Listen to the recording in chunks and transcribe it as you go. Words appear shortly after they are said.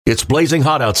It's blazing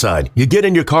hot outside. You get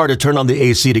in your car to turn on the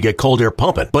AC to get cold air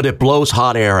pumping, but it blows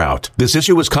hot air out. This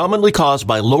issue is commonly caused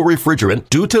by low refrigerant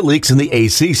due to leaks in the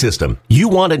AC system. You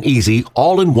want an easy,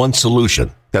 all-in-one solution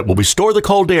that will restore the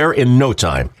cold air in no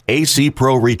time. AC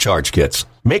Pro Recharge Kits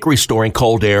make restoring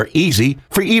cold air easy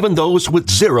for even those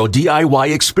with zero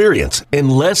DIY experience in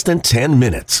less than 10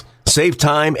 minutes. Save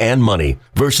time and money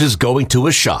versus going to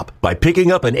a shop by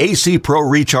picking up an AC Pro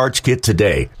Recharge Kit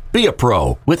today. Be a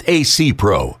pro with AC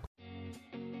Pro.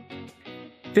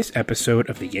 This episode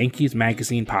of the Yankees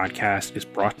Magazine podcast is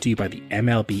brought to you by the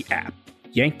MLB app.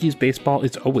 Yankees baseball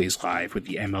is always live with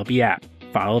the MLB app.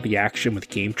 Follow the action with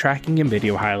game tracking and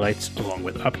video highlights, along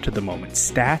with up-to-the-moment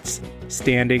stats,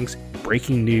 standings,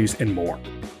 breaking news, and more.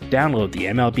 Download the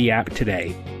MLB app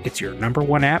today. It's your number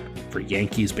one app for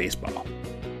Yankees baseball.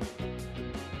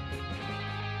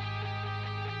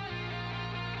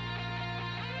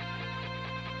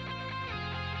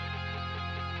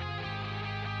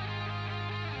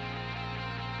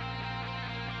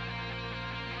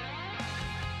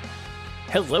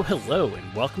 Hello,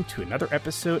 and welcome to another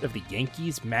episode of the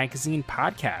Yankees Magazine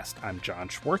podcast. I'm John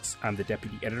Schwartz. I'm the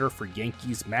deputy editor for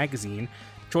Yankees Magazine.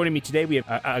 Joining me today, we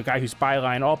have a guy whose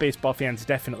byline all baseball fans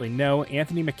definitely know,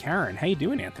 Anthony McCarron. How you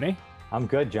doing, Anthony? I'm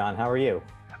good, John. How are you?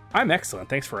 I'm excellent.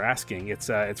 Thanks for asking. It's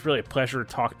really a pleasure to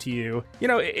talk to you. You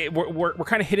know, we're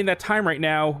kind of hitting that time right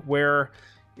now where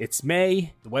it's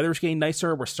May, the weather's getting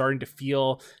nicer, we're starting to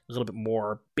feel a little bit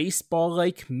more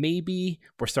baseball-like, maybe.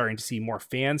 We're starting to see more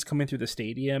fans come in through the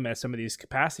stadium as some of these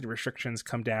capacity restrictions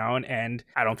come down, and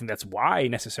I don't think that's why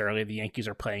necessarily the Yankees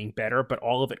are playing better, but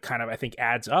all of it kind of, I think,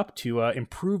 adds up to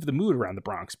improve the mood around the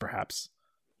Bronx, perhaps.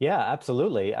 Yeah,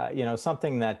 absolutely.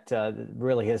 Something that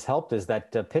really has helped is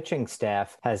that pitching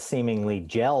staff has seemingly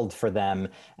gelled for them.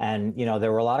 And,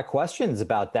 there were a lot of questions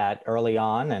about that early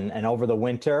on and over the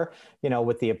winter,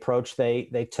 with the approach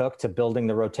they took to building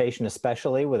the rotation,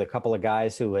 especially with a couple of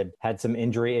guys who had some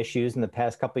injury issues in the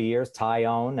past couple of years,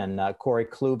 Tyone and Corey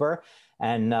Kluber.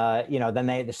 And, then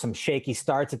there's some shaky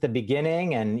starts at the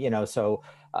beginning. And,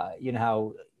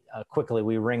 how quickly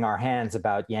we wring our hands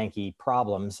about Yankee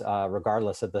problems,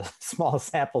 regardless of the small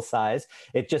sample size.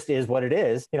 It just is what it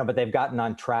is, but they've gotten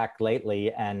on track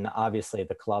lately. And obviously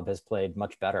the club has played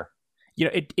much better.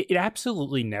 It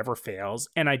absolutely never fails.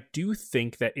 And I do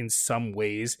think that in some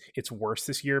ways it's worse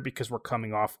this year because we're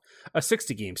coming off a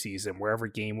 60-game season where every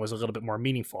game was a little bit more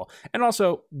meaningful. And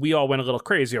also, we all went a little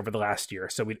crazy over the last year,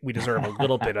 so we deserve a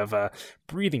little bit of a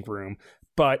breathing room.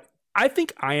 But I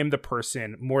think I am the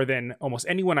person more than almost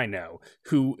anyone I know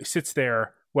who sits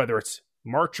there, whether it's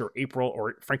March or April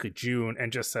or frankly June,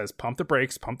 and just says, pump the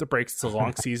brakes. It's a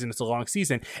long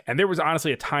season. And there was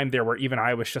honestly a time there where even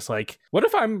I was just like, what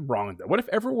if I'm wrong though? What if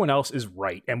everyone else is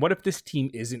right? And what if this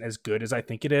team isn't as good as I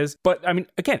think it is? But I mean,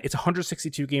 again, it's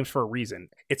 162 games for a reason.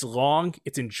 It's long,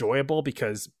 it's enjoyable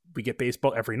because we get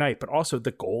baseball every night, but also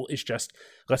the goal is just,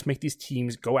 let's make these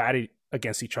teams go at it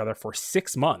against each other for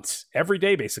 6 months, every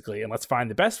day basically, and let's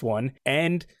find the best one.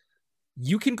 And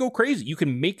you can go crazy. You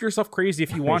can make yourself crazy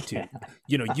if you want to.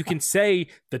 You can say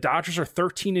the Dodgers are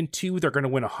 13-2. They're going to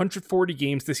win 140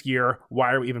 games this year.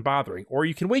 Why are we even bothering? Or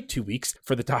you can wait 2 weeks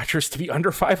for the Dodgers to be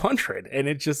under 500. And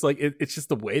it's just like, it's just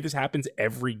the way this happens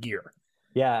every year.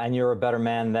 Yeah, and you're a better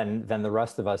man than the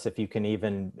rest of us if you can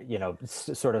even,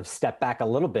 sort of step back a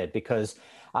little bit, because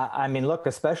I mean, look,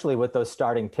 especially with those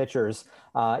starting pitchers,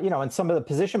 and some of the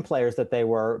position players that they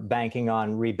were banking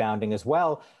on rebounding as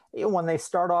well. When they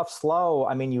start off slow,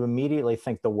 I mean, you immediately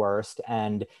think the worst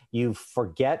and you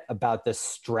forget about the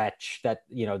stretch that,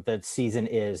 the season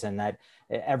is, and that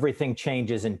everything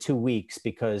changes in 2 weeks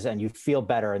and you feel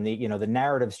better, and the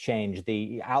narratives change,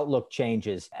 the outlook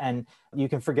changes, and you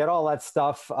can forget all that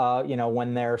stuff,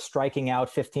 when they're striking out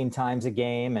 15 times a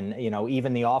game, and,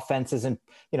 even the offense isn't,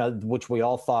 which we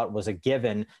all thought was a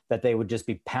given, that they would just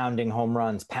be pounding home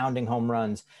runs,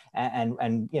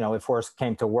 and if worse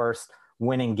came to worse,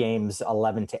 winning games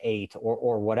 11-8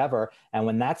 or whatever. And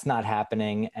when that's not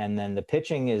happening, and then the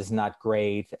pitching is not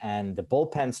great, and the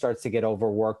bullpen starts to get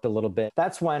overworked a little bit,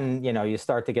 that's when, you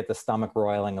start to get the stomach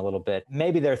roiling a little bit.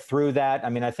 Maybe they're through that. I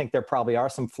mean, I think there probably are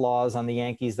some flaws on the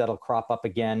Yankees that'll crop up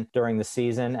again during the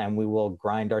season, and we will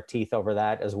grind our teeth over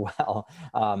that as well.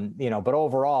 But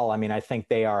overall, I mean, I think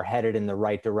they are headed in the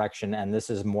right direction, and this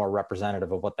is more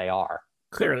representative of what they are.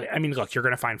 Clearly, I mean, look, you're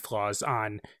going to find flaws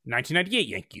on 1998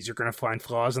 Yankees. You're going to find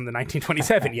flaws on the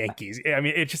 1927 Yankees. I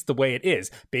mean, it's just the way it is.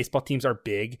 Baseball teams are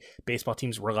big. Baseball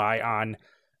teams rely on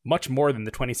much more than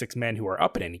the 26 men who are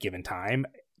up at any given time.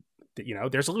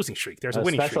 there's a losing streak. There's a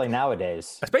winning streak. Especially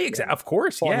nowadays. Of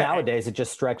course, well, yeah. Nowadays, it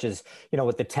just stretches,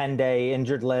 with the 10-day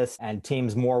injured list and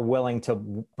teams more willing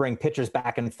to bring pitchers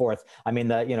back and forth. I mean,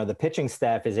 the pitching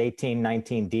staff is 18,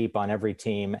 19 deep on every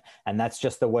team, and that's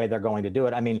just the way they're going to do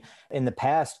it. I mean, in the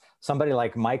past, somebody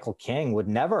like Michael King would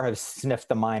never have sniffed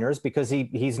the minors because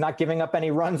he's not giving up any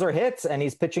runs or hits, and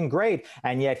he's pitching great.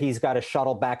 And yet he's got to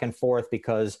shuttle back and forth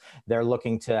because they're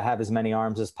looking to have as many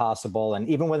arms as possible. And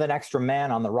even with an extra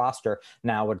man on the roster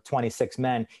now with 26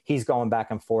 men, he's going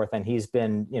back and forth. And he's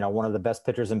been, one of the best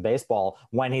pitchers in baseball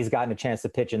when he's gotten a chance to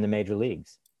pitch in the major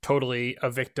leagues. Totally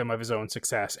a victim of his own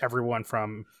success. Everyone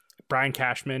from Brian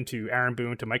Cashman to Aaron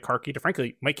Boone to Mike Harkey to,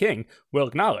 frankly, Mike King will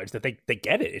acknowledge that they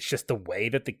get it. It's just the way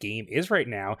that the game is right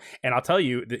now. And I'll tell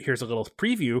you that here's a little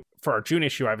preview for our June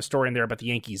issue. I have a story in there about the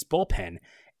Yankees bullpen.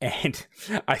 And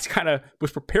I kind of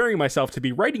was preparing myself to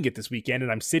be writing it this weekend,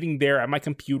 and I'm sitting there at my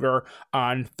computer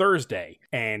on Thursday.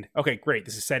 And okay, great.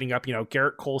 This is setting up,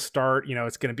 Garrett Cole start.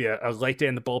 It's going to be a light day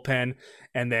in the bullpen.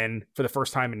 And then for the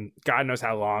first time in God knows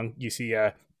how long, you see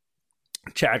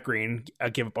Chad Green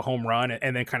give up a home run,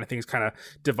 and then things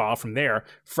devolve from there.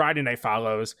 Friday night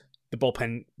follows. The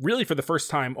bullpen really for the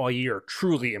first time all year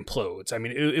truly implodes. I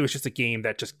mean, it was just a game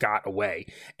that just got away.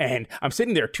 And I'm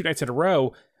sitting there 2 nights in a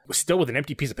row, still with an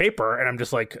empty piece of paper, and I'm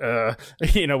just like, where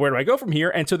do I go from here?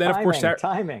 And so then, of course,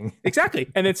 timing. Exactly.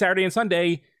 And then Saturday and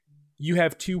Sunday, you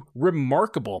have 2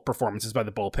 remarkable performances by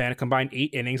the bullpen. A combined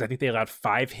 8 innings. I think they allowed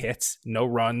 5 hits, no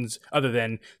runs, other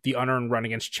than the unearned run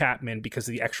against Chapman because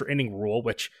of the extra inning rule,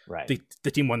 which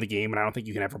the team won the game, and I don't think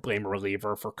you can ever blame a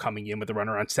reliever for coming in with a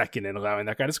runner on second and allowing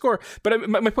that guy to score. But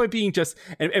my point being just,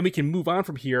 and we can move on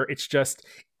from here, it's just,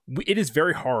 it is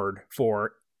very hard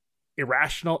for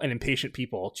irrational and impatient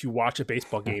people to watch a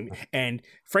baseball game and,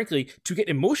 frankly, to get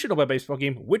emotional about a baseball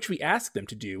game, which we ask them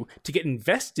to do, to get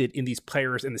invested in these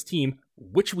players and this team,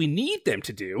 which we need them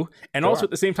to do, and also at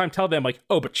the same time tell them, like,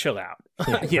 oh, but chill out.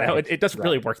 It doesn't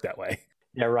really work that way.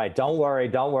 Yeah, right. Don't worry.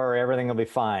 Everything will be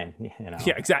fine.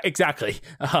 Yeah, exactly.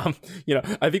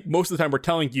 I think most of the time we're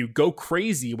telling you go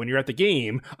crazy when you're at the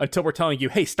game until we're telling you,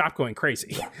 hey, stop going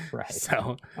crazy. Yeah, right.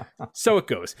 So it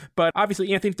goes. But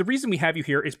obviously, Anthony, the reason we have you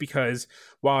here is because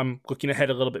while I'm looking ahead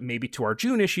a little bit maybe to our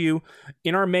June issue,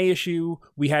 in our May issue,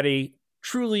 we had a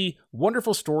truly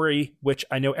wonderful story, which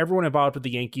I know everyone involved with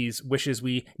the Yankees wishes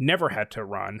we never had to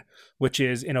run, which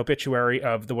is an obituary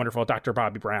of the wonderful Dr.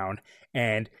 Bobby Brown.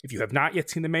 And if you have not yet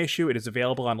seen the May issue, it is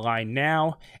available online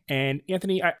now. And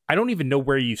Anthony, I don't even know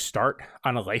where you start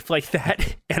on a life like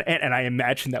that. And I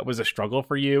imagine that was a struggle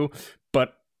for you.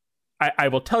 But I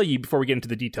will tell you before we get into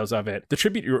the details of it, the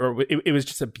tribute, it was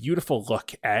just a beautiful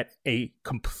look at a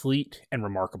complete and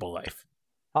remarkable life.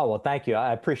 Oh, well, thank you.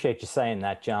 I appreciate you saying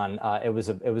that, John. It was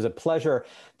a pleasure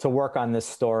to work on this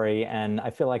story, and I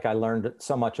feel like I learned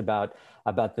so much about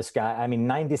this guy. I mean,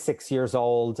 96 years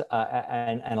old,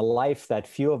 and a life that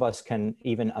few of us can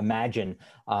even imagine,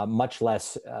 much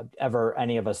less ever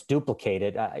any of us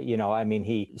duplicated. I mean,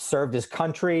 he served his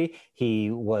country.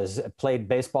 He played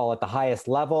baseball at the highest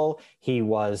level. He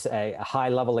was a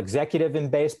high-level executive in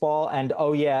baseball, and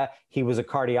he was a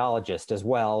cardiologist as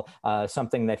well,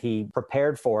 something that he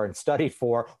prepared for and studied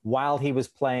for while he was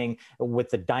playing with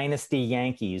the Dynasty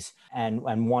Yankees and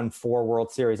won 4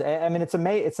 World Series. I mean,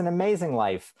 it's an amazing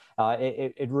life.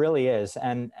 It really is.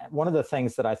 And one of the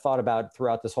things that I thought about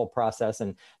throughout this whole process,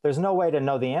 and there's no way to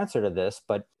know the answer to this,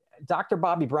 but Dr.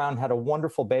 Bobby Brown had a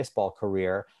wonderful baseball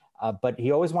career. But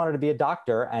he always wanted to be a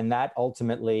doctor, and that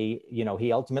ultimately,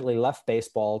 he ultimately left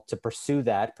baseball to pursue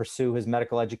his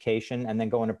medical education, and then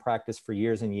go into practice for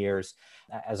years and years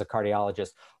as a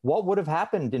cardiologist. What would have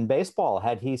happened in baseball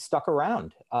had he stuck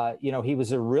around? He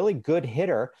was a really good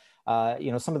hitter.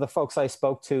 Some of the folks I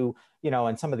spoke to,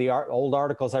 and some of the old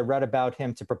articles I read about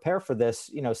him to prepare for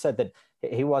this, said that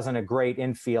he wasn't a great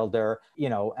infielder,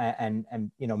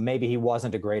 and maybe he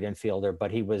wasn't a great infielder,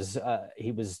 but he was,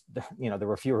 there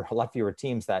were a lot fewer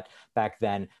teams that back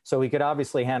then. So he could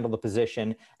obviously handle the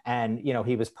position. And,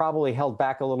 he was probably held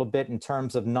back a little bit in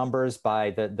terms of numbers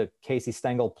by the Casey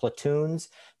Stengel platoons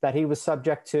that he was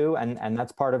subject to. And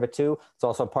that's part of it too. It's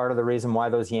also part of the reason why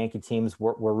those Yankee teams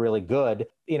were really good.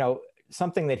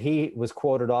 Something that he was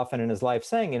quoted often in his life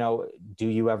saying, do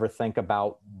you ever think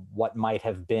about what might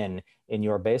have been in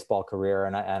your baseball career?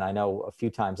 And I know a few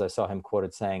times I saw him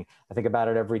quoted saying, I think about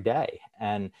it every day.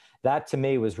 And that to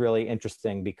me was really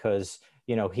interesting because,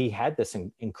 he had this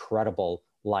incredible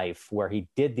life where he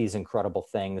did these incredible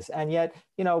things. And yet,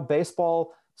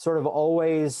 baseball sort of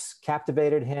always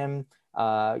captivated him.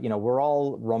 we're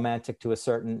all romantic to a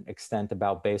certain extent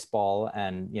about baseball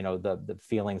and, the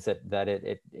feelings that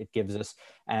it gives us.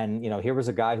 And, here was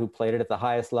a guy who played it at the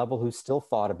highest level, who still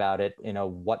thought about it,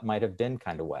 what might have been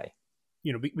kind of way.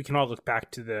 We can all look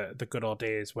back to the good old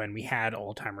days when we had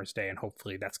Old Timers Day, and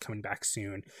hopefully that's coming back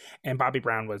soon. And Bobby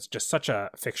Brown was just such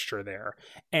a fixture there.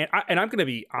 And I'm going to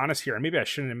be honest here, and maybe I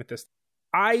shouldn't admit this.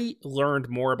 I learned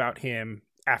more about him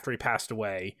after he passed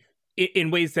away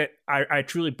in ways that I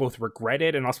truly both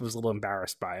regretted and also was a little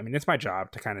embarrassed by. I mean, it's my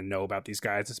job to kind of know about these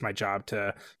guys. It's my job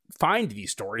to find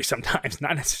these stories sometimes,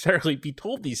 not necessarily be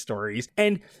told these stories.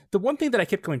 And the one thing that I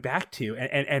kept going back to,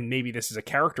 and maybe this is a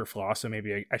character flaw, so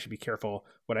maybe I should be careful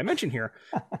what I mention here.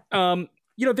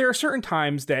 There are certain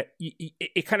times that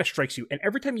it kind of strikes you. And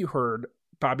every time you heard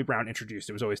Bobby Brown introduced,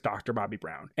 it was always Dr. Bobby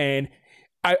Brown. And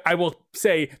I will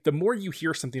say, the more you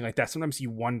hear something like that, sometimes you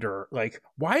wonder,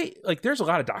 why, there's a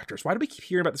lot of doctors. Why do we keep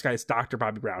hearing about this guy as Dr.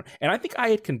 Bobby Brown? And I think I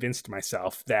had convinced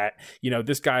myself that,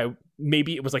 this guy,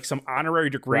 maybe it was like some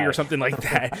honorary degree or something like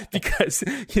that, because,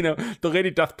 the lady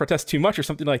doth protest too much or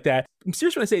something like that. I'm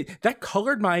serious when I say that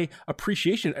colored my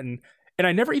appreciation, and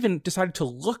I never even decided to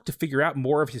look to figure out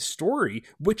more of his story,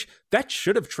 which that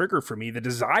should have triggered for me the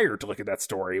desire to look at that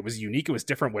story. It was unique. It was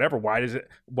different, whatever. Why is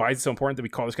it so important that we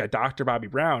call this guy Dr. Bobby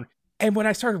Brown? And when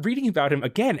I started reading about him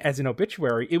again as an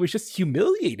obituary, it was just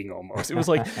humiliating almost. It was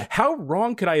like, how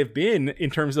wrong could I have been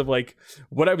in terms of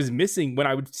what I was missing when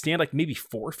I would stand maybe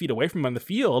 4 feet away from him on the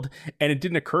field, and it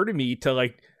didn't occur to me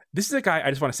to this is a guy I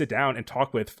just want to sit down and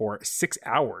talk with for 6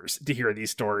 hours to hear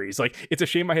these stories. It's a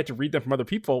shame I had to read them from other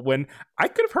people when I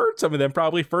could have heard some of them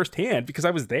probably firsthand because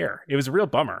I was there. It was a real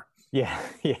bummer. Yeah.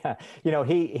 He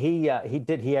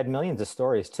had millions of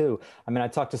stories too. I mean, I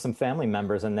talked to some family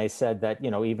members and they said that,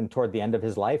 even toward the end of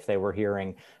his life, they were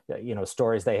hearing,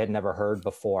 stories they had never heard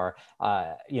before,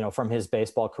 from his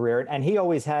baseball career. And he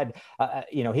always had,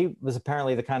 he was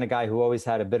apparently the kind of guy who always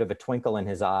had a bit of a twinkle in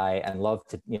his eye and loved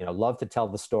to tell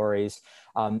the stories.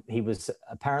 He was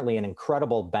apparently an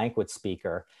incredible banquet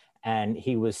speaker, and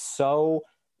he was so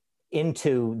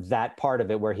into that part of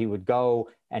it where he would go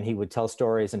and he would tell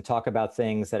stories and talk about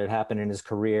things that had happened in his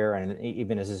career and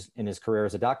even in his career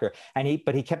as a doctor.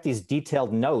 But he kept these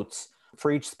detailed notes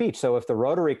for each speech. So if the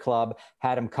Rotary Club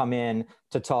had him come in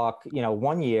to talk,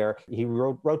 1 year, he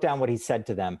wrote down what he said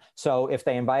to them. So if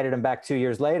they invited him back 2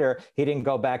 years later, he didn't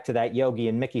go back to that Yogi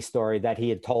and Mickey story that he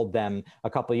had told them a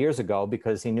couple of years ago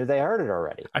because he knew they heard it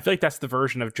already. I feel like that's the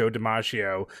version of Joe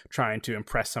DiMaggio trying to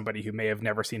impress somebody who may have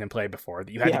never seen him play before,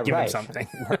 that you had to give him something.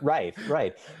 Right.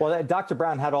 Well, Dr.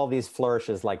 Brown had all these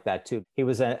flourishes like that too. He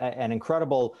was an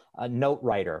incredible note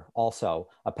writer also,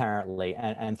 apparently.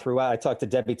 And throughout, I talked to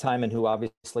Debbie Timon, who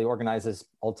obviously organizes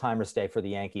Old Timers Day for the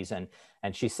Yankees.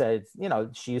 And she said,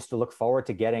 she used to look forward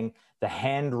to getting the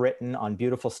handwritten on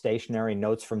beautiful stationery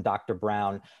notes from Dr.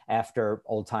 Brown after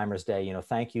Old Timers Day.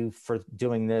 Thank you for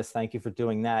doing this. Thank you for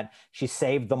doing that. She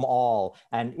saved them all.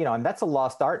 And, and that's a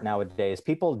lost art nowadays.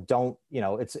 People don't,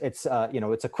 it's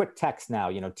a quick text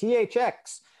now,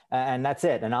 THX. And that's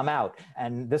it. And I'm out.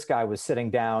 And this guy was sitting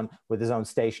down with his own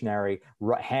stationery,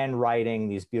 handwriting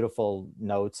these beautiful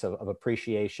notes of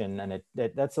appreciation. And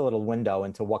that's a little window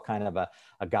into what kind of a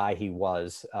guy he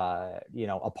was,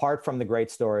 apart from the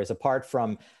great stories, apart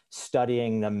from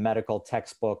studying the medical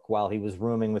textbook while he was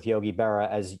rooming with Yogi Berra,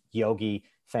 as Yogi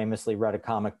famously read a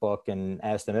comic book and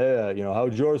asked him,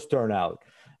 how'd yours turn out?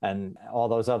 And all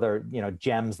those other,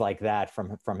 gems like that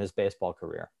from his baseball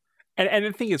career. And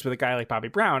the thing is, with a guy like Bobby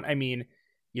Brown, I mean,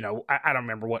 I don't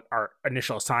remember what our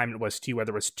initial assignment was to you,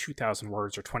 whether it was 2,000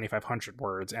 words or 2,500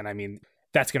 words. And I mean,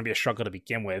 that's going to be a struggle to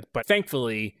begin with. But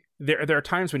thankfully, there are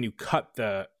times when you cut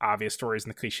the obvious stories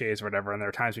and the cliches or whatever. And there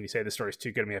are times when you say the story's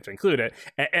too good and we have to include it.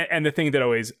 And the thing that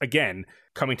always, again,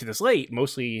 coming to this late,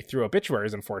 mostly through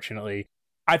obituaries, unfortunately,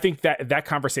 I think that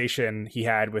conversation he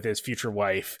had with his future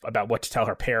wife about what to tell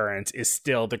her parents is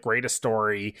still the greatest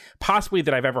story possibly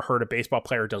that I've ever heard a baseball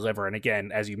player deliver. And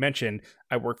again, as you mentioned,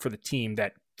 I work for the team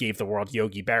that gave the world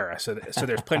Yogi Berra. So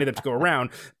there's plenty of them to go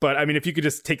around. But I mean, if you could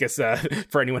just take us,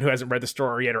 for anyone who hasn't read the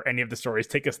story yet or any of the stories,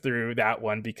 take us through that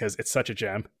one because it's such a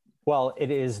gem. Well, it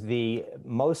is the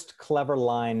most clever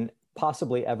line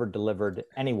possibly ever delivered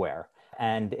anywhere.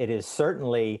 And it is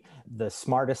certainly the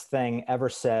smartest thing ever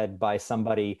said by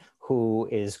somebody who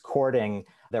is courting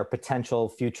their potential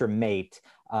future mate.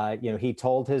 He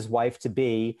told his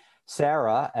wife-to-be,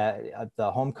 Sarah,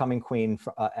 the homecoming queen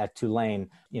at Tulane,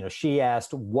 she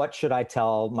asked, what should I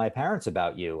tell my parents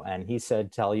about you? And he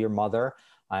said, tell your mother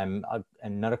I'm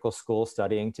in medical school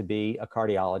studying to be a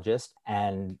cardiologist,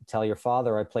 and tell your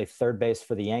father I play third base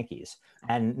for the Yankees.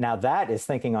 And now that is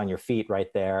thinking on your feet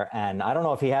right there. And I don't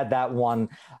know if he had that one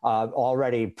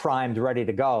already primed, ready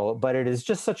to go, but it is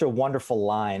just such a wonderful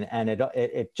line. And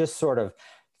it just sort of,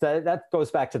 that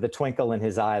goes back to the twinkle in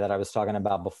his eye that I was talking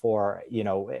about before.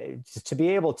 To be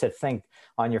able to think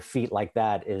on your feet like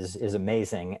that is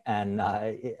amazing. And,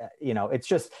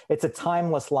 it's a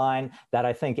timeless line that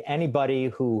I think anybody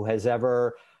who has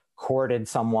ever courted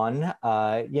someone,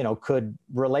 could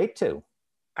relate to.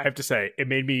 I have to say, it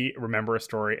made me remember a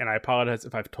story, and I apologize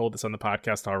if I've told this on the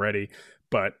podcast already,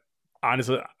 but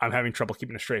honestly, I'm having trouble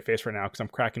keeping a straight face right now because I'm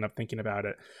cracking up thinking about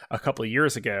it. A couple of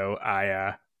years ago,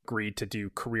 I agreed to do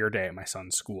career day at my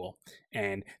son's school,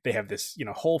 and they have this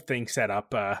whole thing set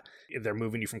up. They're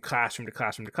moving you from classroom to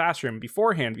classroom to classroom.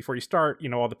 Before you start,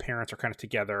 all the parents are kind of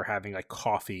together having like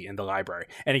coffee in the library.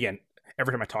 And again,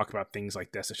 every time I talk about things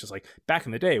like this, it's just like back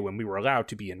in the day when we were allowed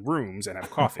to be in rooms and have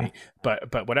coffee,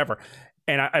 but whatever.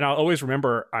 And I'll always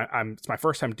remember it's my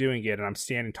first time doing it, and I'm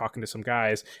standing talking to some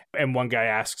guys, and one guy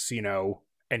asks,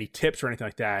 any tips or anything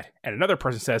like that, and another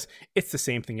person says it's the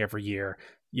same thing every year.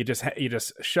 You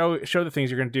just show the things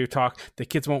you're going to do, talk. The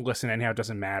kids won't listen anyhow. It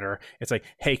doesn't matter. It's like,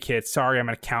 hey, kids, sorry I'm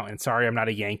an accountant. Sorry I'm not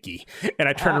a Yankee. And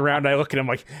I turn around and I look at him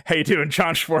like, how you doing?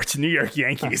 John Schwartz, New York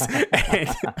Yankees.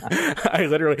 And I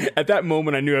literally, at that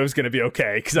moment, I knew I was going to be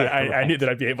okay because I knew that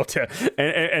I'd be able to.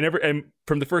 And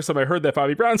from the first time I heard that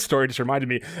Bobby Brown story, just reminded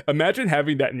me, imagine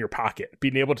having that in your pocket,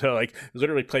 being able to like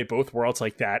literally play both worlds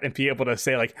like that and be able to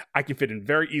say like, I can fit in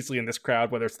very easily in this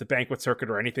crowd, whether it's the banquet circuit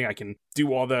or anything. I can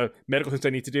do all the medical things I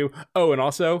need to do. Oh, and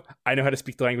also I know how to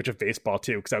speak the language of baseball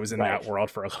too, because I was in that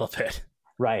world for a little bit.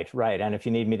 Right. And if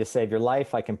you need me to save your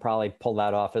life, I can probably pull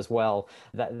that off as well.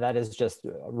 That is just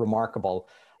remarkable.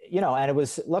 And it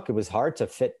was hard to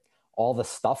fit all the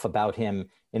stuff about him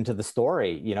into the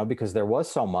story, because there was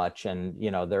so much, and,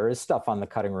 there is stuff on the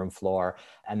cutting room floor,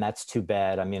 and that's too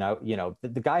bad. I mean,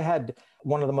 the guy had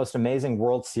one of the most amazing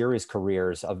World Series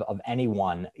careers of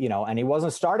anyone, and he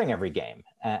wasn't starting every game.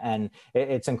 And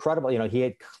it's incredible. He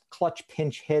had clutch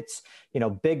pinch hits,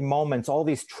 big moments, all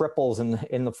these triples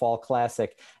in the Fall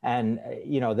Classic. And,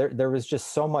 there was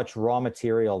just so much raw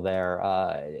material there,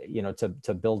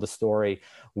 to build a story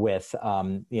with.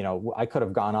 I could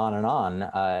have gone on,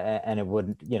 and it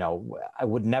would, I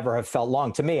would never have felt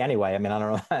long, to me anyway. I mean, I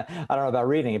don't know, I don't know about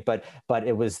reading it, but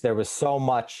there was so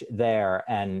much there.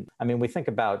 And I mean, we think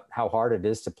about how hard it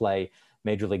is to play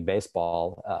Major League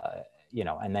Baseball,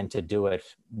 and then to do it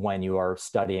when you are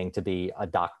studying to be a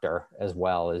doctor as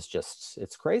well is just,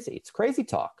 it's crazy. It's crazy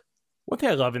talk. One thing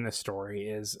I love in this story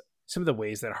is some of the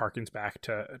ways that it harkens back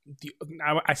to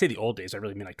I say the old days, I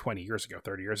really mean like 20 years ago,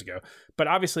 30 years ago. But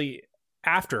obviously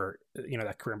after,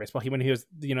 that career in baseball, when he was,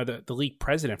 the league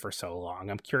president for so long.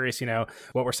 I'm curious,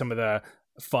 what were some of the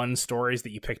fun stories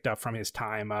that you picked up from his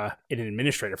time in an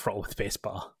administrative role with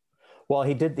baseball? Well,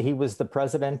 he was the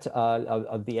president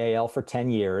of the AL for 10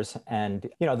 years. And,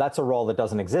 that's a role that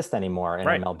doesn't exist anymore in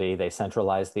MLB. They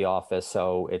centralized the office.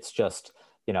 So it's just,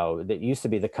 that used to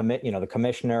be the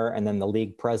commissioner, and then the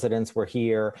league presidents were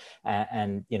here.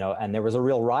 And there was a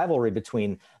real rivalry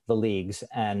between the leagues.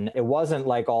 And it wasn't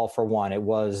like all for one. It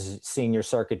was senior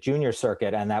circuit, junior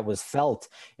circuit, and that was felt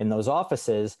in those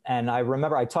offices. And I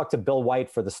remember I talked to Bill White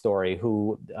for the story,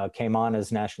 who came on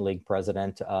as National League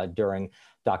president during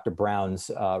Dr.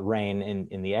 Brown's reign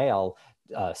in the AL,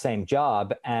 same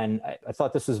job. And I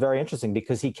thought this was very interesting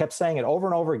because he kept saying it over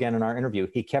and over again in our interview.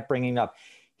 He kept bringing up,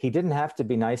 he didn't have to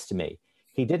be nice to me.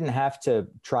 He didn't have to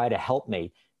try to help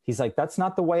me. He's like, that's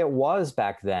not the way it was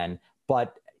back then.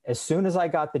 But as soon as I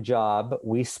got the job,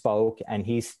 we spoke, and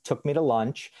he took me to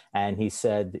lunch, and he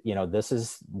said, this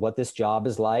is what this job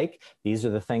is like. These are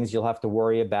the things you'll have to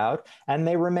worry about. And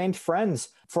they remained friends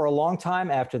for a long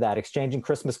time after that, exchanging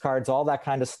Christmas cards, all that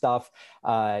kind of stuff,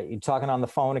 talking on the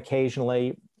phone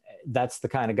occasionally. That's the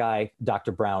kind of guy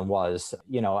Dr. Brown was.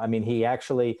 He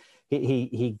actually,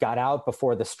 he got out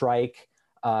before the strike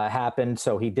happened.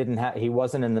 So he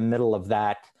wasn't in the middle of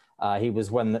that. He was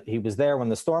there when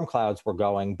the storm clouds were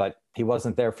going, but he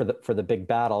wasn't there for the big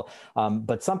battle.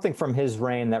 But something from his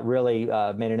reign that really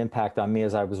made an impact on me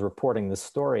as I was reporting this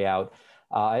story out.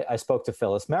 I spoke to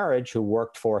Phyllis Marriage, who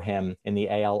worked for him in the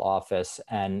AL office.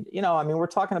 And, we're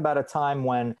talking about a time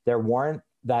when there weren't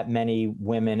that many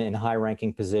women in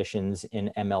high-ranking positions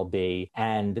in MLB.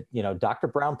 And, Dr.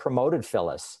 Brown promoted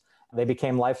Phyllis. They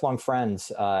became lifelong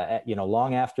friends.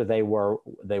 Long after they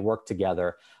worked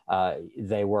together,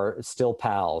 they were still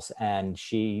pals. And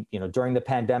she, during the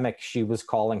pandemic, she was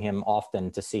calling him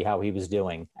often to see how he was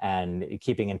doing and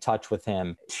keeping in touch with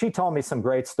him. She told me some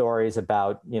great stories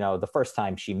about, the first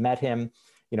time she met him.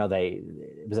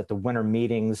 It was at the winter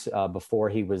meetings before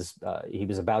he was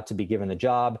about to be given the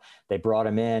job. They brought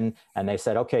him in and they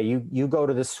said, okay, you go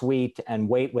to the suite and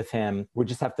wait with him. We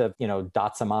just have to,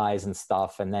 dot some I's and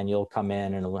stuff. And then you'll come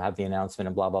in and we'll have the announcement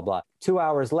and blah, blah, blah. 2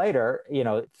 hours later,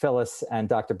 Phyllis and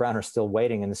Dr. Brown are still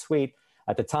waiting in the suite.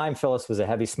 At the time, Phyllis was a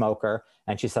heavy smoker,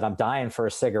 and she said, I'm dying for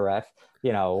a cigarette.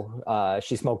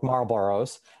 She smoked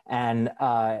Marlboros, and,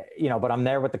 but I'm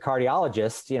there with the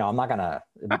cardiologist, I'm not going to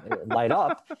light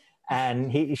up.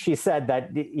 And she said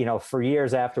that, for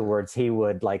years afterwards, he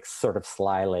would like sort of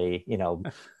slyly,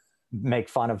 make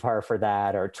fun of her for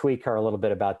that or tweak her a little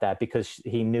bit about that because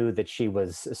he knew that she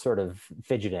was sort of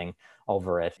fidgeting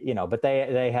over it, but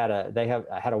they had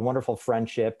a wonderful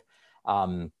friendship.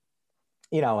 And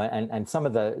some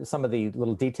of the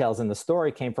little details in the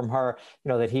story came from her,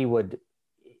 that he would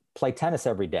play tennis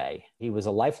every day. He was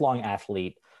a lifelong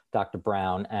athlete, Dr.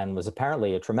 Brown, and was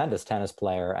apparently a tremendous tennis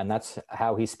player. And that's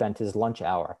how he spent his lunch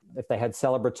hour. If they had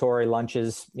celebratory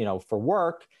lunches, for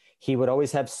work, he would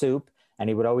always have soup. And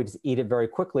he would always eat it very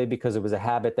quickly because it was a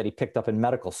habit that he picked up in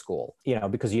medical school,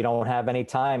 because you don't have any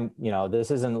time, this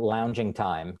isn't lounging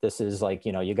time. This is like,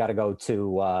 you got to go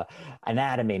to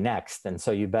anatomy next. And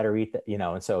so you better eat,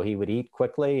 and so he would eat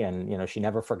quickly. And, she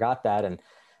never forgot that.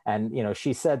 And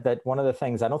she said that one of the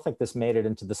things, I don't think this made it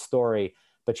into the story,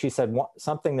 but she said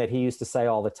something that he used to say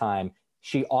all the time,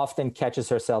 she often catches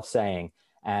herself saying,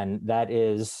 and that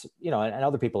is, and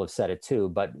other people have said it too,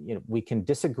 but, we can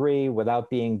disagree without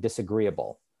being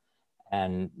disagreeable.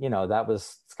 And, that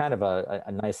was kind of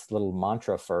a nice little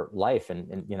mantra for life.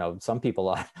 And some people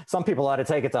ought to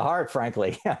take it to heart,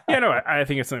 frankly. I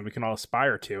think it's something we can all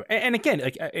aspire to. And again,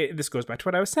 this goes back to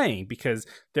what I was saying, because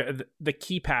the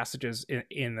key passages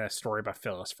in the story about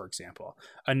Phyllis, for example,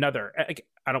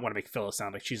 I don't want to make Phyllis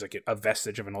sound like she's like a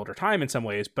vestige of an older time in some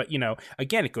ways, but,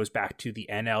 again, it goes back to the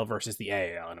NL versus the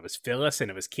AL, and it was Phyllis and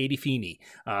it was Katie Feeney,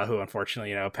 who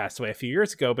unfortunately, passed away a few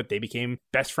years ago, but they became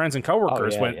best friends and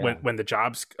coworkers when the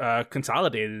jobs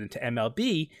consolidated into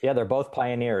MLB. Yeah, they're both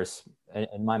pioneers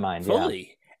in my mind.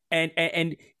 Fully. Yeah.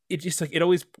 And it just it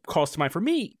always calls to mind for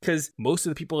me, because most of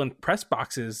the people in press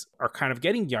boxes are kind of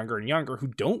getting younger and younger who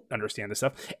don't understand this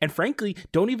stuff, and frankly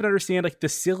don't even understand the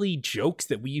silly jokes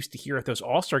that we used to hear at those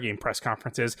All-Star Game press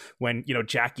conferences when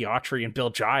Jackie Autry and Bill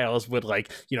Giles would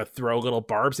throw little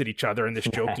barbs at each other in this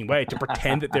joking way to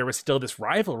pretend that there was still this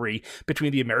rivalry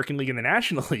between the American League and the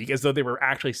National League, as though they were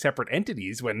actually separate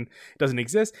entities when it doesn't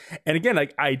exist. And again,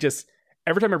 I just,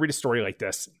 every time I read a story like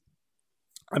this,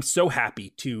 I'm so happy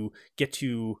to get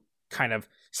to kind of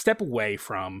step away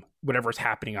from whatever's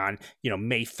happening on,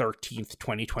 May 13th,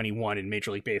 2021 in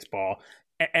Major League Baseball,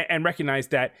 and recognize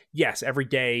that, yes, every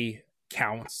day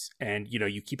counts, and,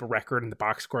 you keep a record and the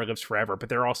box score lives forever, but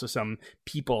there are also some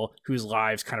people whose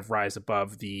lives kind of rise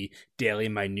above the daily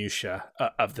minutia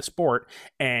of the sport.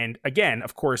 And again,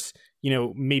 of course,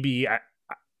 maybe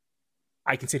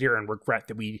I can sit here and regret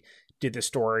that we did this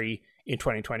story in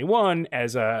 2021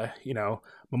 as a,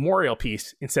 memorial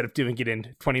piece instead of doing it in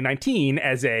 2019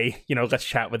 as a, let's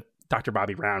chat with Dr.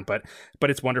 Bobby Brown. But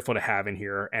it's wonderful to have in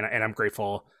here, and I'm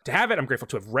grateful to have it. I'm grateful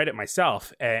to have read it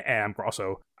myself. And I'm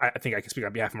also, I think I can speak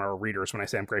on behalf of our readers when I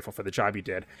say I'm grateful for the job you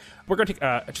did. We're going to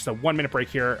take just a 1 minute break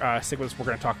here. Stick with us. We're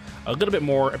going to talk a little bit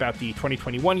more about the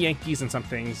 2021 Yankees and some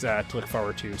things to look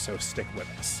forward to. So stick with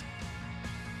us.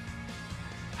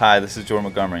 Hi, this is Jordan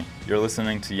Montgomery. You're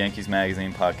listening to Yankees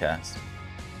Magazine Podcast.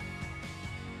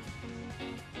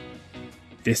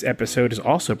 This episode is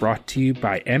also brought to you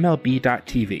by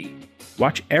MLB.tv.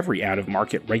 Watch every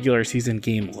out-of-market regular season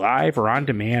game live or on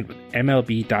demand with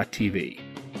MLB.tv.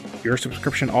 Your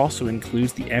subscription also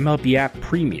includes the MLB app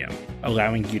Premium,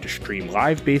 allowing you to stream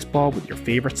live baseball with your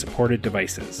favorite supported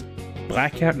devices.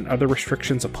 Blackout and other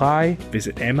restrictions apply.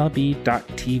 Visit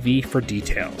MLB.tv for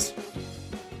details.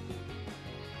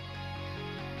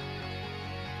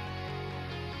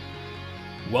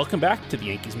 Welcome back to the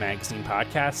Yankees Magazine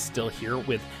Podcast. Still here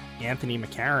with Anthony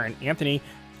McCarron. Anthony,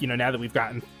 now that we've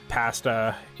gotten past,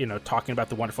 talking about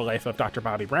the wonderful life of Dr.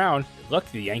 Bobby Brown, look,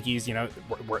 the Yankees,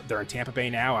 they're in Tampa Bay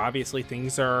now. Obviously,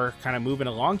 things are kind of moving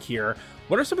along here.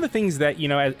 What are some of the things that,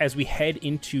 as we head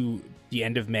into the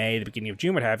end of May, the beginning of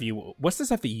June, what have you, what's the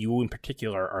stuff that you in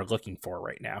particular are looking for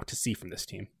right now to see from this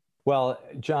team? Well,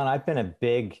 John, I've been a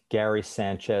big Gary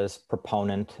Sanchez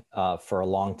proponent for a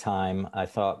long time. I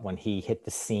thought when he hit the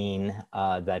scene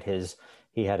that his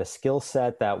He had a skill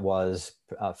set that was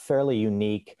fairly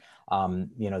unique.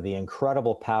 The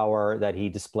incredible power that he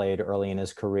displayed early in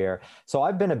his career. So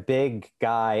I've been a big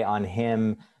guy on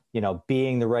him,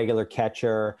 being the regular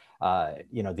catcher,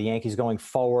 the Yankees going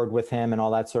forward with him and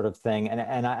all that sort of thing.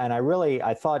 And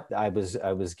I thought I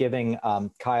was giving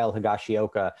Kyle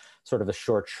Higashioka sort of a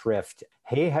short shrift.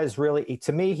 He has really,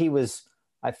 to me,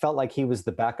 I felt like he was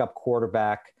the backup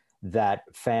quarterback that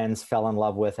fans fell in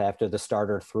love with after the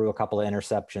starter threw a couple of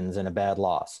interceptions in a bad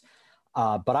loss.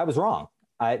 But I was wrong.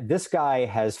 This guy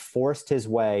has forced his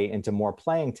way into more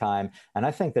playing time, and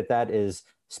I think that is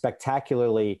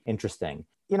spectacularly interesting.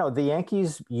 The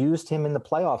Yankees used him in the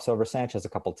playoffs over Sanchez a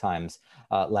couple times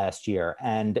last year,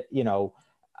 and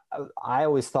I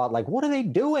always thought, like, what are they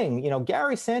doing?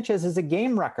 Gary Sanchez is a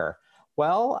game wrecker.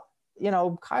 Well,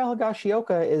 Kyle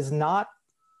Higashioka is not.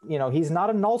 He's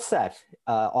not a null set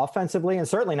offensively and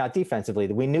certainly not defensively.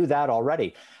 We knew that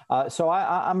already. So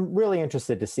I'm really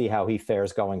interested to see how he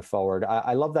fares going forward.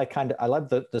 I love that I love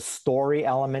the story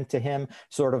element to him,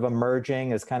 sort of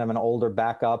emerging as kind of an older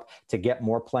backup to get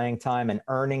more playing time and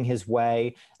earning his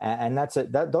way. And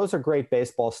those are great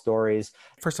baseball stories.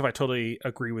 First off, I totally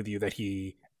agree with you that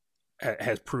he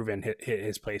has proven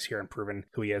his place here and proven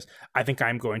who he is. I think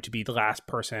I'm going to be the last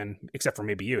person, except for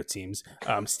maybe you, it seems,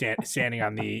 standing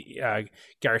on the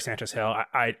Gary Sanchez hill.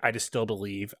 I just still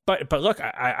believe. But look,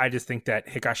 I just think that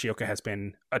Higashioka has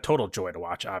been a total joy to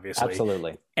watch, obviously.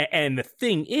 Absolutely. And the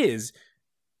thing is,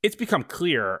 it's become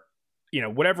clear,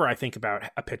 whatever I think about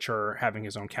a pitcher having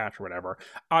his own catch or whatever,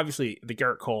 obviously the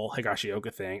Gerrit Cole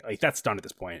Higashioka thing, like, that's done at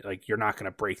this point. Like, you're not going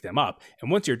to break them up. And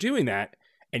once you're doing that,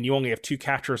 and you only have 2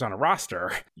 catchers on a roster,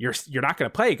 you're not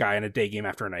going to play a guy in a day game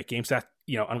after a night game. So that,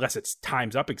 unless it's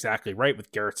times up exactly right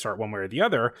with Garrett start one way or the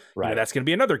other, right, that's going to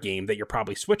be another game that you're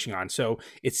probably switching on. So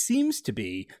it seems to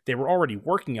be they were already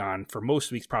working on, for most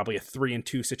weeks, probably a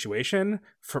 3-2 situation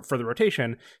for the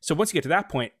rotation. So once you get to that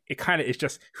point, it kind of is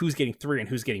just who's getting 3 and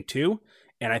who's getting 2.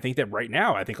 And I think that right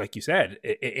now, like you said,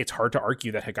 it's hard to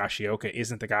argue that Higashioka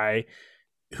isn't the guy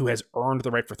who has earned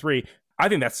the right for 3. I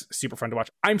think that's super fun to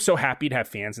watch. I'm so happy to have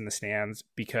fans in the stands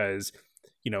because,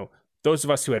 those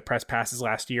of us who had press passes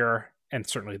last year, and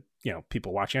certainly,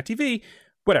 people watching on TV,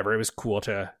 whatever, it was cool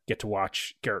to get to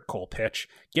watch Gerrit Cole pitch.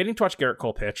 Getting to watch Gerrit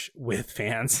Cole pitch with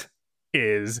fans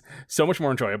is so much more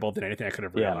enjoyable than anything I could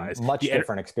have realized. Much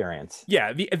different experience.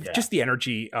 Yeah, just the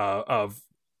energy of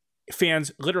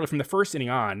fans literally from the first inning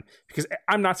on, because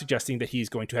I'm not suggesting that he's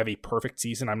going to have a perfect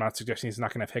season. I'm not suggesting he's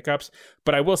not going to have hiccups,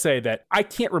 but I will say that I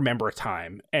can't remember a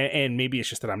time, and maybe it's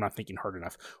just that I'm not thinking hard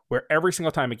enough, where every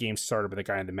single time a game started with a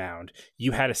guy on the mound,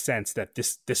 you had a sense that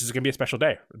this is going to be a special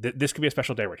day. This could be a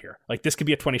special day right here. Like, this could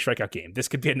be a 20 strikeout game. This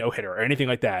could be a no-hitter or anything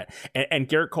like that. And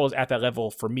Gerrit Cole is at that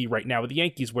level for me right now with the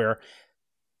Yankees, where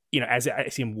as I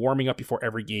see him warming up before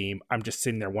every game, I'm just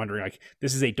sitting there wondering, like,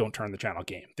 this is a don't turn the channel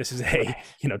game. This is a,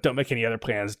 don't make any other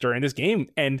plans during this game.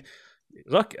 And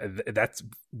look, that's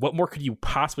what more could you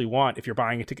possibly want if you're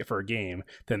buying a ticket for a game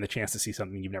than the chance to see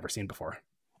something you've never seen before?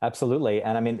 Absolutely.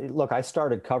 And I mean, look, I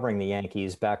started covering the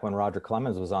Yankees back when Roger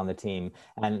Clemens was on the team,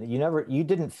 and you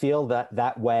didn't feel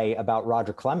that way about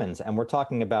Roger Clemens. And we're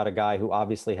talking about a guy who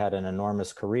obviously had an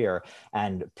enormous career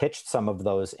and pitched some of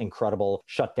those incredible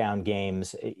shutdown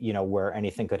games, where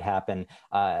anything could happen,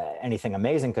 anything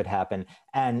amazing could happen.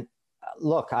 And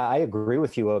look, I agree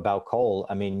with you about Cole.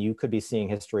 I mean, you could be seeing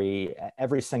history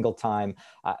every single time.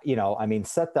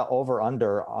 Set the over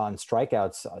under on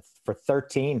strikeouts for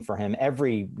 13 for him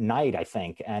every night, I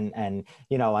think. And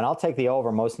I'll take the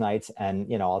over most nights, and,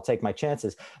 I'll take my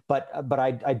chances. But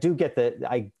I do get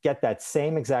I get that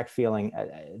same exact feeling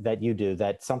that you do,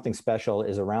 that something special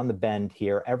is around the bend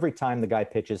here every time the guy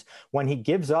pitches. When he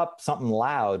gives up something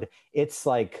loud, it's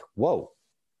like, whoa.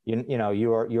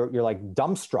 You're like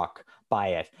dumbstruck by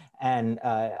it, and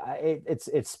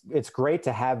it's great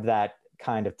to have that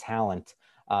kind of talent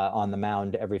on the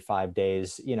mound every 5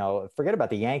 days. Forget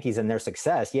about the Yankees and their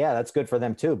success. Yeah, that's good for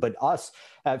them too. But us,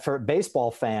 for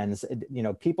baseball fans,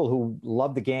 people who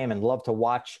love the game and love to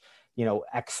watch,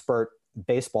 expert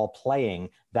baseball playing,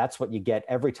 that's what you get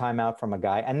every time out from a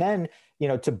guy. And then,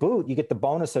 to boot, you get the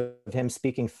bonus of him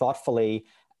speaking thoughtfully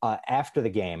after the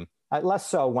game. Less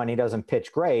so when he doesn't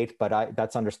pitch great, but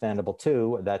that's understandable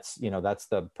too. That's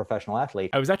the professional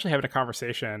athlete. I was actually having a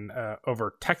conversation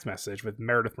over text message with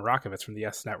Meredith Marakovitz from the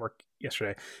Yes Network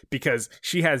yesterday, because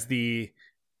she has the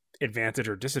advantage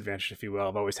or disadvantage, if you will,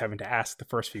 of always having to ask the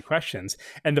first few questions.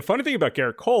 And the funny thing about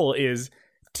Gerrit Cole is,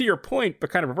 to your point, but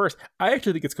kind of reverse, I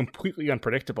actually think it's completely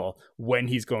unpredictable when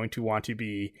he's going to want to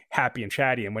be happy and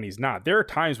chatty and when he's not. There are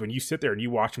times when you sit there and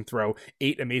you watch him throw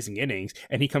 8 amazing innings,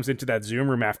 and he comes into that Zoom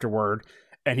room afterward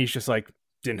and he's just like,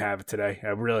 didn't have it today. I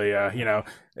really,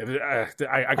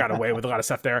 I got away with a lot of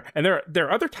stuff there. And there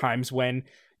are other times when,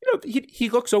 he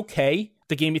looks okay.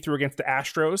 The game he threw against the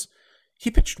Astros, he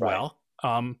pitched well.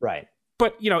 Right.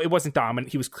 But, it wasn't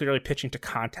dominant. He was clearly pitching to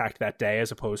contact that day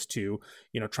as opposed to,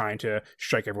 trying to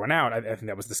strike everyone out. I think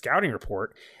that was the scouting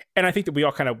report. And I think that we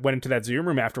all kind of went into that Zoom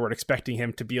room afterward expecting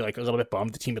him to be like a little bit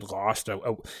bummed the team had lost.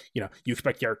 You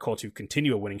expect Gerrit Cole to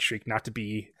continue a winning streak, not to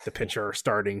be the pitcher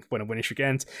starting when a winning streak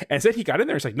ends. And instead he got in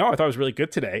there. It's like, no, I thought it was really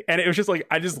good today. And it was just like,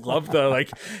 I just love the,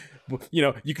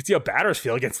 you could see how batters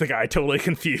feel against the guy totally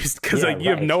confused because you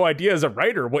have no idea as a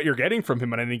writer what you're getting from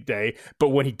him on any day. But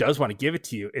when he does want to give it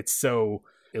to you, it's so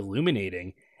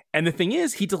illuminating. And the thing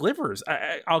is, he delivers.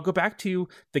 I'll go back to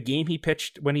the game he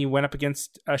pitched when he went up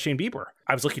against Shane Bieber.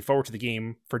 I was looking forward to the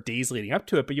game for days leading up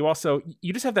to it, but you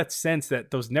just have that sense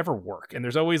that those never work. And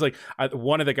there's always like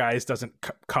one of the guys doesn't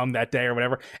come that day or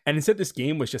whatever. And instead, this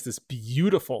game was just this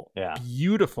beautiful,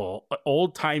 beautiful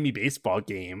old-timey baseball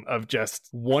game of just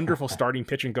wonderful starting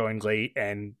pitching going late.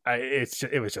 And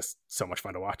it was just so much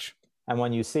fun to watch. And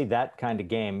when you see that kind of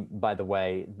game, by the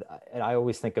way, and I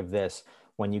always think of this,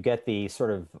 when you get the sort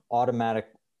of automatic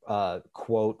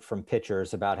quote from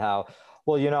pitchers about how,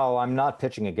 well, I'm not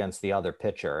pitching against the other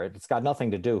pitcher. It's got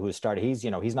nothing to do who started. He's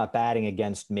not batting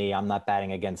against me. I'm not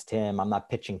batting against him. I'm not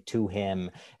pitching to him.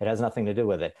 It has nothing to do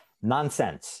with it.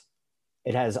 Nonsense.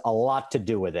 It has a lot to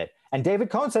do with it. And David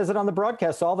Cohn says it on the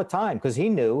broadcast all the time because he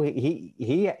knew he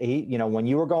when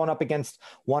you were going up against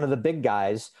one of the big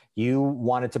guys, you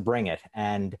wanted to bring it.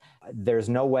 And there's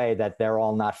no way that they're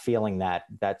all not feeling that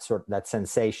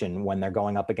sensation when they're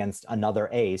going up against another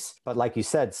ace. But like you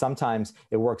said, sometimes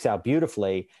it works out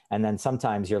beautifully. And then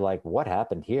sometimes you're like, what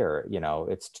happened here?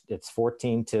 It's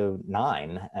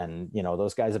 14-9 and,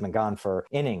 those guys have been gone for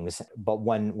innings. But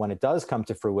when it does come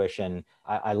to fruition,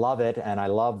 I love it. And I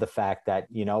love the fact that,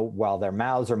 while their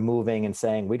mouths are moving and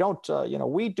saying, we don't,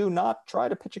 we do not try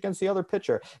to pitch against the other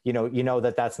pitcher,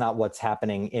 that's not what's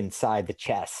happening inside the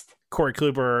chest. Corey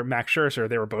Kluber, Max Scherzer,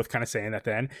 they were both kind of saying that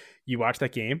then. You watch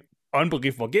that game,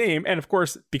 unbelievable game. And of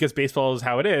course, because baseball is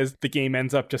how it is, the game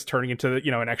ends up just turning into,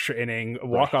 an extra inning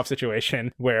walk-off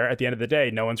situation where at the end of the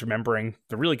day, no one's remembering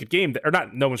the really good game, or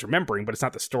not no one's remembering, but it's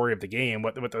not the story of the game,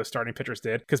 what those starting pitchers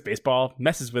did, because baseball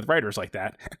messes with writers like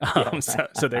that.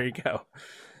 So there you go.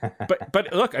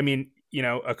 But look, I mean,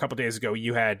 a couple days ago,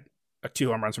 you had 2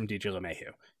 home runs from DJ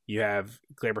LeMahieu. You have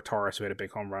Gleyber Torres, who had a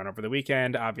big home run over the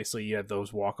weekend. Obviously, you had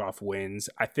those walk-off wins.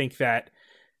 I think that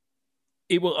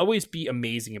it will always be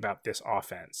amazing about this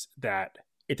offense that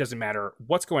it doesn't matter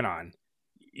what's going on.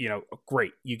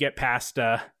 Great. You get past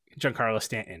Giancarlo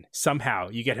Stanton. Somehow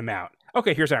you get him out.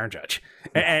 Okay, here's Aaron Judge.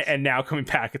 And now coming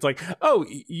back, it's like, oh,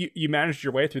 you managed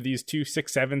your way through these 2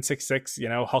 6'7",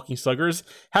 6'6", hulking sluggers.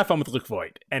 Have fun with Luke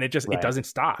Voit. And it doesn't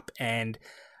stop. And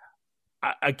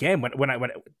again, when I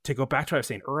to go back to what I was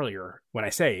saying earlier, when I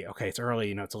say, okay, it's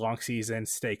early, it's a long season,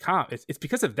 stay calm, it's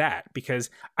because of that, because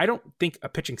I don't think a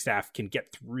pitching staff can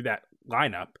get through that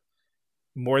lineup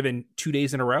more than 2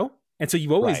 days in a row. And so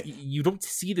you don't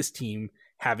see this team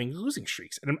having losing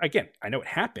streaks. And again, I know it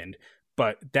happened,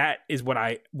 but that is what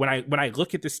when I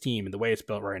look at this team and the way it's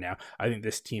built right now, I think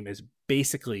this team is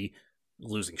basically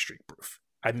losing streak proof.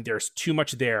 I think there's too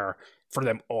much there for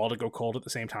them all to go cold at the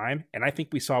same time. And I think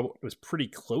we saw what was pretty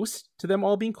close to them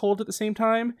all being cold at the same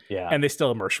time. Yeah. And they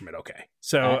still emerged from it okay.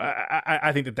 So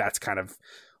I think that's kind of,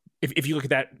 if you look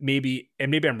at that, maybe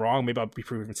I'm wrong, maybe I'll be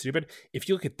proven stupid. If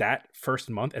you look at that first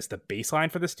month as the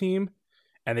baseline for this team,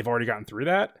 and they've already gotten through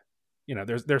that,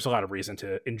 there's a lot of reason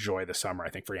to enjoy the summer, I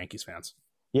think, for Yankees fans.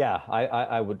 Yeah,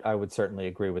 I would certainly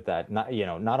agree with that.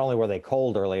 Not only were they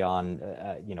cold early on,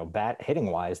 bat hitting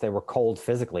wise, they were cold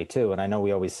physically too. And I know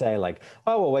we always say like,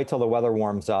 oh, we'll wait till the weather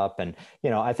warms up, and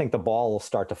I think the ball will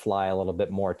start to fly a little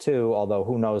bit more too. Although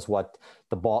who knows what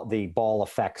the ball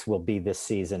effects will be this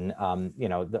season.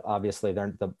 Obviously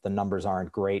the numbers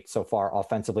aren't great so far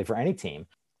offensively for any team,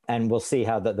 and we'll see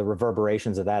how the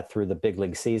reverberations of that through the big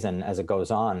league season as it goes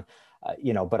on.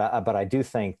 But I do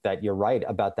think that you're right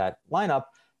about that lineup.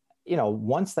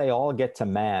 Once they all get to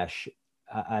MASH,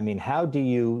 I mean, how do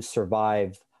you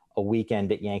survive a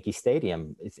weekend at Yankee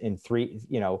Stadium? It's in 3,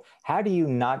 how do you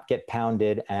not get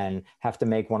pounded and have to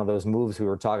make one of those moves we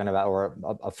were talking about, or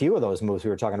a few of those moves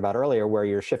we were talking about earlier, where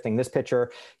you're shifting this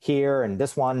pitcher here and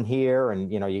this one here,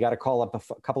 and, you got to call up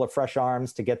a couple of fresh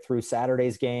arms to get through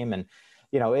Saturday's game. And,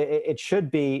 it should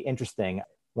be interesting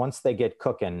once they get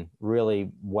cooking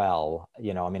really well.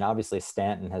 Obviously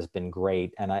Stanton has been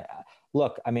great. And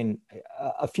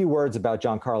a few words about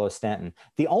Giancarlo Stanton.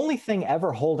 The only thing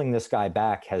ever holding this guy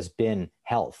back has been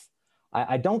health.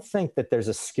 I don't think that there's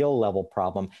a skill level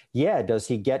problem. Yeah, does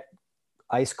he get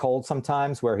ice cold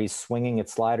sometimes, where he's swinging at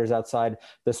sliders outside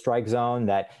the strike zone,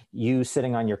 that you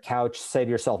sitting on your couch say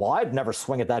to yourself, well, I'd never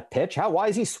swing at that pitch. Why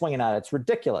is he swinging at it? It's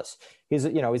ridiculous. He's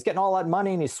getting all that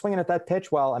money and he's swinging at that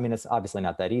pitch. Well, I mean, it's obviously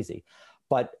not that easy.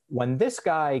 But when this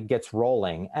guy gets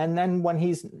rolling, and then when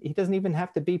he doesn't even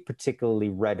have to be particularly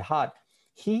red hot,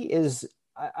 he's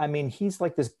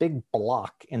like this big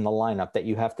block in the lineup that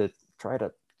you have to try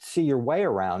to see your way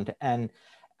around. And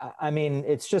I mean,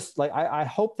 it's just like, I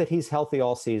hope that he's healthy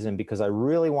all season, because I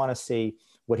really want to see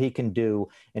what he can do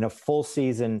in a full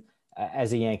season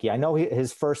as a Yankee. I know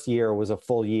his first year was a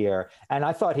full year, and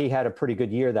I thought he had a pretty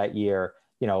good year that year.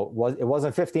 It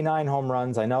wasn't 59 home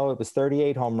runs. I know it was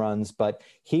 38 home runs, but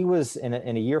he was in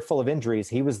a year full of injuries.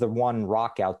 He was the one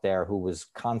rock out there who was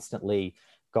constantly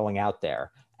going out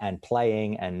there and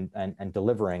playing and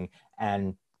delivering.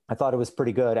 And I thought it was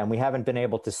pretty good. And we haven't been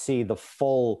able to see the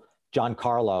full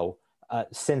Giancarlo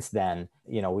since then.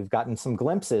 We've gotten some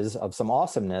glimpses of some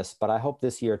awesomeness, but I hope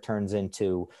this year turns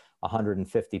into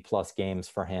 150 plus games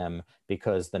for him,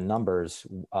 because the numbers,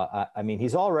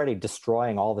 he's already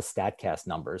destroying all the StatCast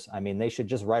numbers. I mean, they should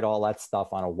just write all that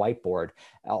stuff on a whiteboard,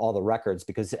 all the records,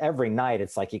 because every night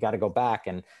it's like you got to go back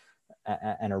and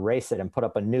erase it and put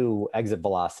up a new exit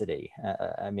velocity.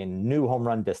 New home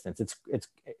run distance.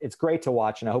 It's great to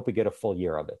watch, and I hope we get a full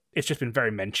year of it. It's just been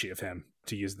very menschy of him,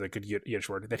 to use the good Yiddish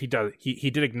word, that he does. He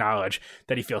did acknowledge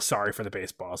that he feels sorry for the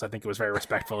baseballs. I think it was very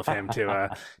respectful of him to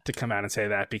come out and say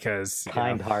that, because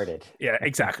kind-hearted. Yeah,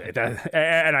 exactly.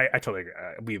 And I totally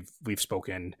agree. We've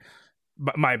spoken.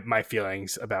 My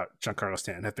feelings about Giancarlo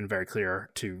Stanton have been very clear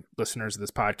to listeners of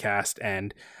this podcast,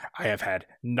 and I have had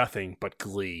nothing but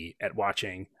glee at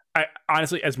watching. I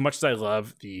honestly, as much as I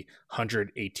love the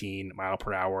 118 mile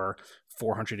per hour,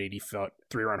 480 foot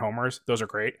 3-run homers, those are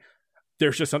great.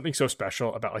 There's just something so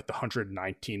special about like the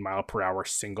 119 mile per hour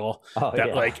single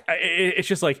it's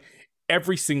just like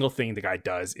every single thing the guy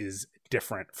does is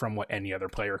different from what any other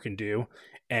player can do.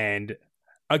 And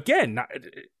again,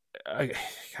 God,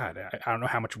 I don't know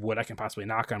how much wood I can possibly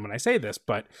knock on when I say this,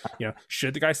 but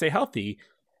should the guy stay healthy,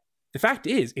 the fact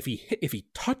is, if he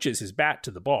touches his bat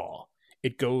to the ball,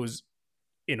 it goes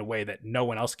in a way that no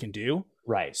one else can do.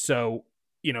 Right. So,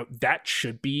 that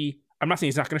should be. I'm not saying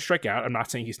he's not going to strike out. I'm not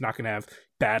saying he's not going to have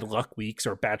bad luck weeks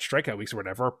or bad strikeout weeks or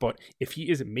whatever. But if he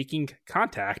is making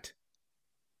contact,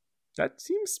 that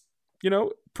seems,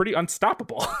 pretty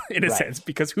unstoppable in a sense,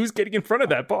 because who's getting in front of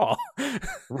that ball?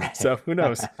 Right. So who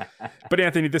knows? But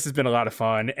Anthony, this has been a lot of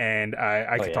fun, and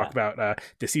I could talk about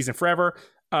this season forever.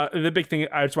 The big thing,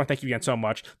 I just want to thank you again so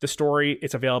much. The story,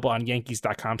 it's available on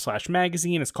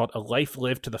Yankees.com/magazine. It's called A Life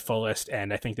Lived to the Fullest.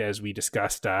 And I think that, as we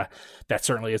discussed, that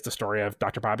certainly is the story of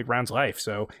Dr. Bobby Brown's life.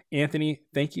 So Anthony,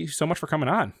 thank you so much for coming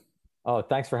on. Oh,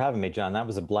 thanks for having me, John. That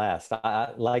was a blast.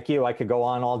 Like you, I could go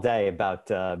on all day about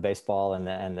baseball and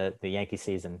the Yankee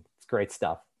season. It's great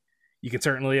stuff. You can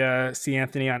certainly see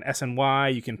Anthony on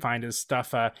SNY. You can find his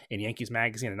stuff in Yankees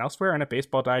Magazine and elsewhere, and at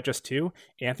Baseball Digest too.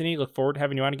 Anthony, look forward to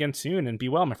having you on again soon, and be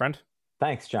well, my friend.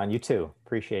 Thanks, John. You too.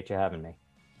 Appreciate you having me.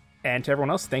 And to everyone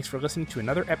else, thanks for listening to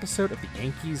another episode of the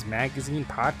Yankees Magazine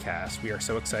podcast. We are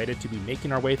so excited to be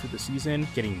making our way through the season,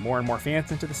 getting more and more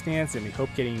fans into the stands, and we hope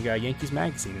getting Yankees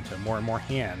Magazine into more and more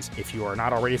hands. If you are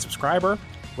not already a subscriber,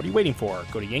 what are you waiting for?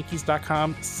 Go to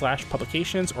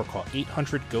Yankees.com/publications or call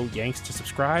 800-GO-YANKS to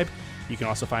subscribe. You can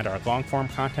also find our long-form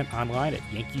content online at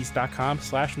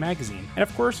Yankees.com/magazine. And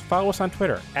of course, follow us on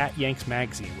Twitter at Yanks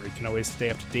Magazine, where you can always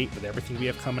stay up to date with everything we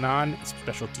have coming on,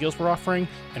 special deals we're offering,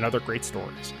 and other great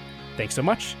stories. Thanks so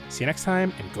much. See you next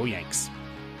time, and go Yanks.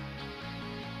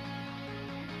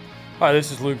 Hi,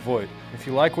 this is Luke Voigt. If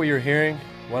you like what you're hearing,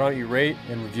 why don't you rate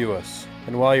and review us?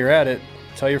 And while you're at it,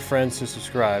 tell your friends to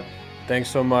subscribe. Thanks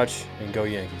so much, and go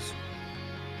Yankees.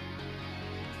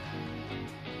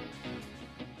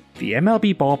 The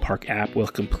MLB Ballpark app will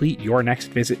complete your next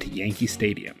visit to Yankee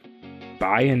Stadium.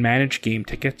 Buy and manage game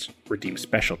tickets, redeem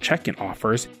special check-in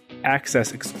offers,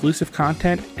 access exclusive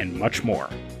content, and much more.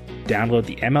 Download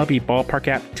the MLB Ballpark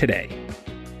app today.